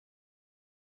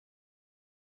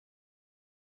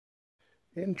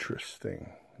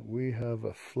Interesting. We have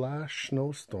a flash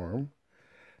snowstorm.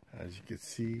 As you can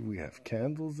see, we have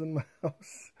candles in my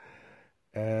house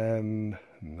and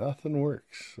nothing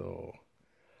works. So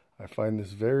I find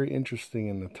this very interesting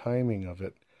in the timing of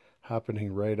it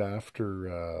happening right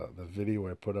after the video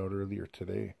I put out earlier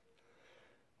today.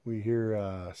 We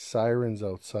hear sirens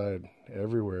outside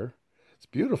everywhere. It's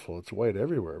beautiful. It's white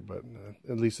everywhere, but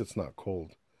at least it's not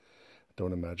cold.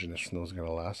 Don't imagine the snow's going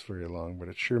to last very long, but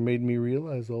it sure made me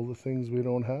realize all the things we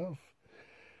don't have.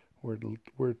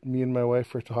 Me and my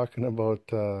wife were talking about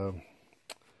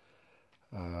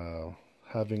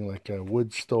having like a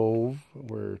wood stove.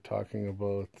 We're talking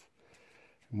about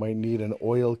might need an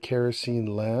oil kerosene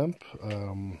lamp.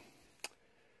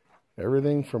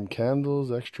 Everything from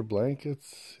candles, extra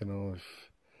blankets.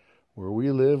 Where we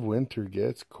live, winter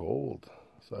gets cold.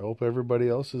 So I hope everybody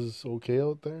else is okay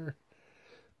out there.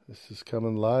 This is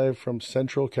coming live from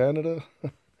central Canada.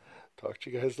 Talk to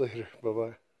you guys later.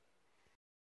 Bye-bye.